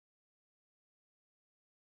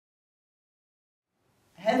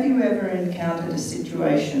have you ever encountered a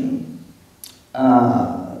situation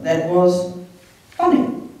that was funny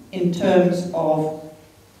in terms of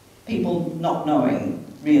people not knowing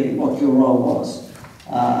really what your role was,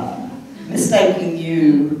 mistaking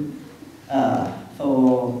you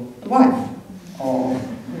for the wife of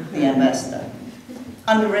the ambassador,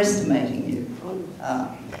 underestimating you,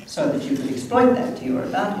 so that you could exploit that to your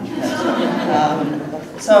advantage.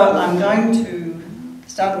 So I'm going to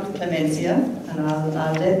start with Clemencia, and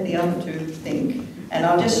I'll let the other two think. And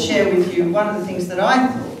I'll just share with you one of the things that I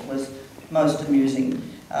thought was most amusing.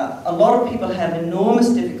 A lot of people have enormous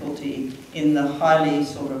difficulty in the highly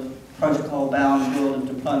sort of protocol-bound world of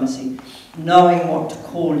diplomacy knowing what to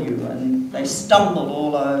call you, and they stumble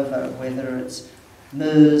all over, whether it's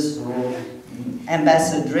Ms. or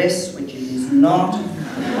ambassadress, which it is not,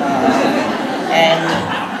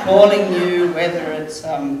 and calling you whether it's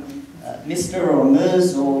Mr. or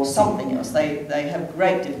Ms. or something else. They have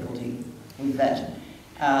great difficulty with that.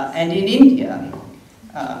 And in India,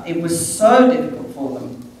 it was so difficult for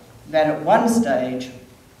them that at one stage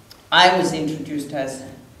I was introduced as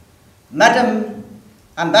Madam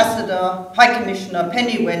Ambassador, High Commissioner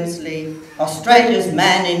Penny Wensley, Australia's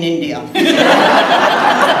man in India.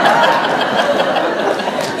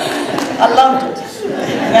 I loved it.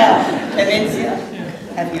 Now, Clemencia,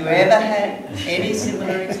 have you ever had any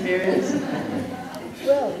similar experience?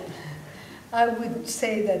 Well, I would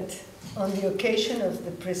say that on the occasion of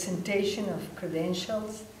the presentation of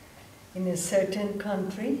credentials in a certain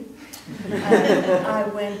country, I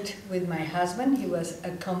went with my husband. He was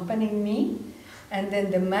accompanying me, and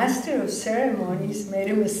then the master of ceremonies made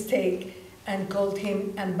a mistake and called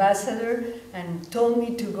him ambassador and told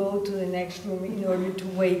me to go to the next room in order to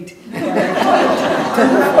wait to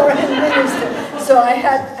the foreign minister. So I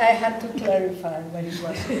had to clarify what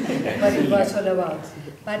it was all about.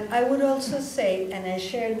 But I would also say, and I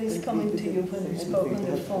shared this comment to you when we spoke on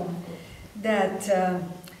the phone, that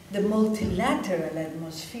the multilateral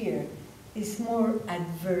atmosphere is more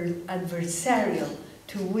adversarial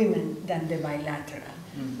to women than the bilateral.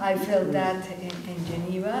 I felt that in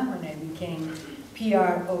Geneva when I became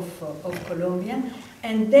PR of Colombia,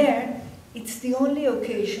 and there it's the only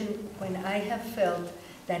occasion when I have felt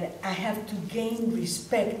that I have to gain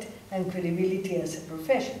respect and credibility as a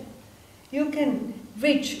professional. You can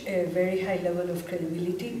reach a very high level of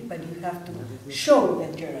credibility, but you have to show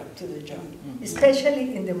that you're up to the job,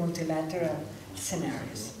 especially in the multilateral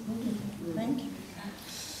scenarios. Thank you.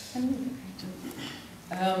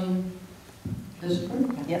 Does it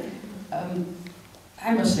work? Yep.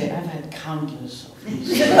 I must say, I've had countless of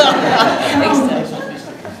these. Countless of these.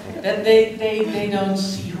 That they don't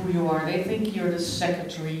see who you are. They think you're the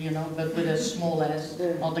secretary, you know, but with a small s,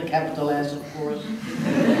 not the capital S, of course.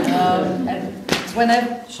 And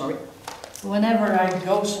whenever I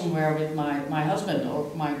go somewhere with my husband or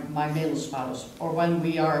my male spouse, or when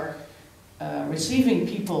we are receiving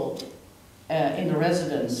people in the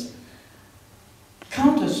residence,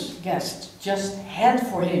 countless guests just head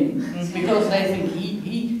for him because they think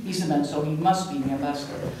he's a man, so he must be the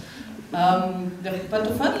ambassador. But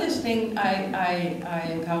the funniest thing I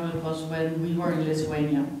encountered was when we were in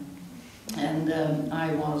Lithuania, and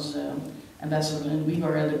I was ambassador, and we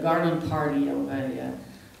were at a garden party of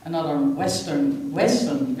another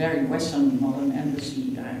very Western modern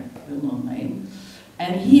embassy I will not name,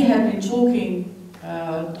 and he had been talking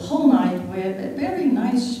the whole night with a very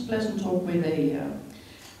nice, pleasant talk with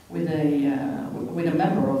a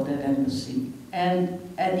member of that embassy. And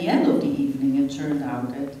at the end of the evening, it turned out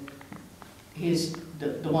that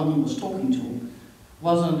the one he was talking to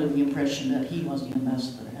was under the impression that he was the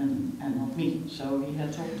ambassador and not me. So he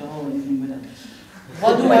had talked the whole evening with that.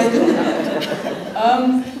 What do I do?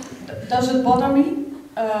 Does it bother me?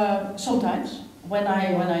 Sometimes. When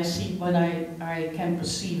I can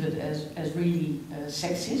perceive it as really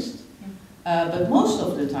sexist, but most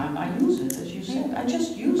of the time I use it, as you said. I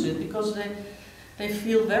just use it because they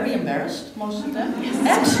feel very embarrassed, most of them,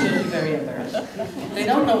 absolutely very embarrassed. They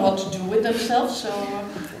don't know what to do with themselves, so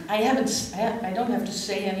I don't have to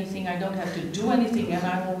say anything, I don't have to do anything, and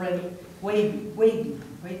I'm already way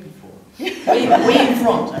before, way in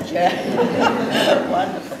front, actually.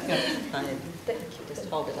 Wonderful. Thank you. Just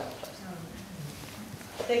hold it up.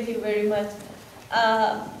 Thank you very much.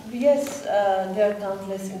 Yes, there are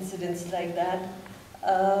countless incidents like that.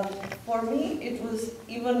 For me, it was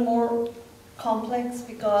even more complex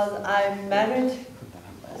because I married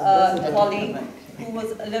a colleague who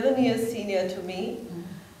was 11 years senior to me.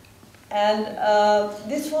 And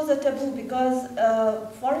this was a taboo because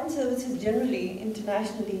foreign services generally,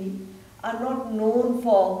 internationally, are not known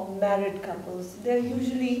for married couples. They're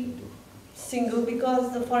usually single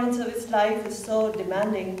because the foreign service life is so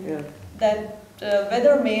demanding Yeah. that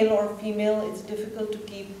whether male or female, it's difficult to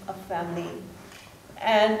keep a family.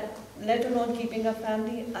 And let alone keeping a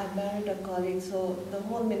family, I married a colleague, so the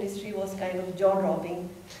whole ministry was kind of jaw-dropping,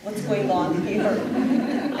 what's going on here?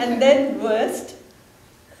 And then worst,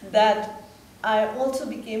 that I also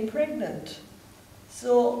became pregnant.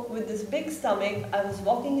 So with this big stomach, I was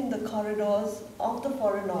walking in the corridors of the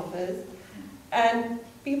Foreign Office, and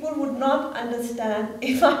people would not understand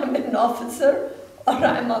if I'm an officer or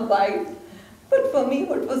I'm a wife. But for me,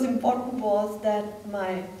 what was important was that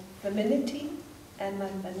my femininity and my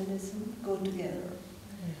feminism go together.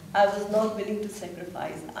 I was not willing to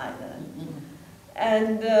sacrifice either.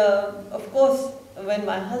 And of course, when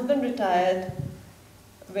my husband retired,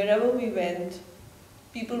 wherever we went,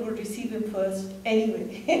 people would receive him first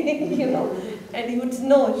anyway, you know. And he would say,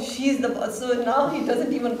 no, she's the boss. So now he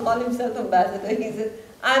doesn't even call himself ambassador. He says,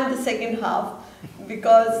 I'm the second half.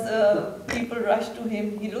 Because people rush to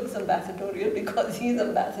him, he looks ambassadorial because he's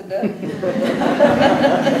ambassador.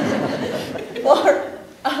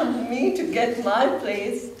 For me to get my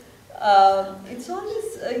place, it's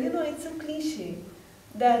always, it's a cliche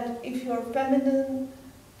that if you're feminine,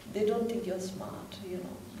 they don't think you're smart,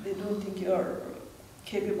 They don't think you're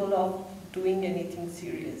capable of doing anything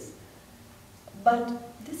serious. But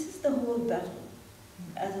this is the whole battle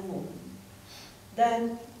as a woman, that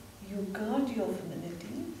you guard your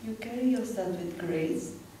femininity, you carry yourself with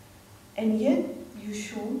grace, and yet you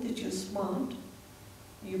show that you're smart,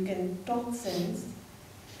 you can talk sense,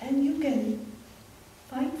 and you can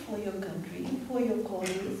fight for your country, for your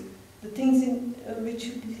causes, the things in which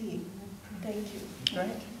you believe. Thank you.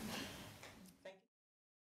 Right.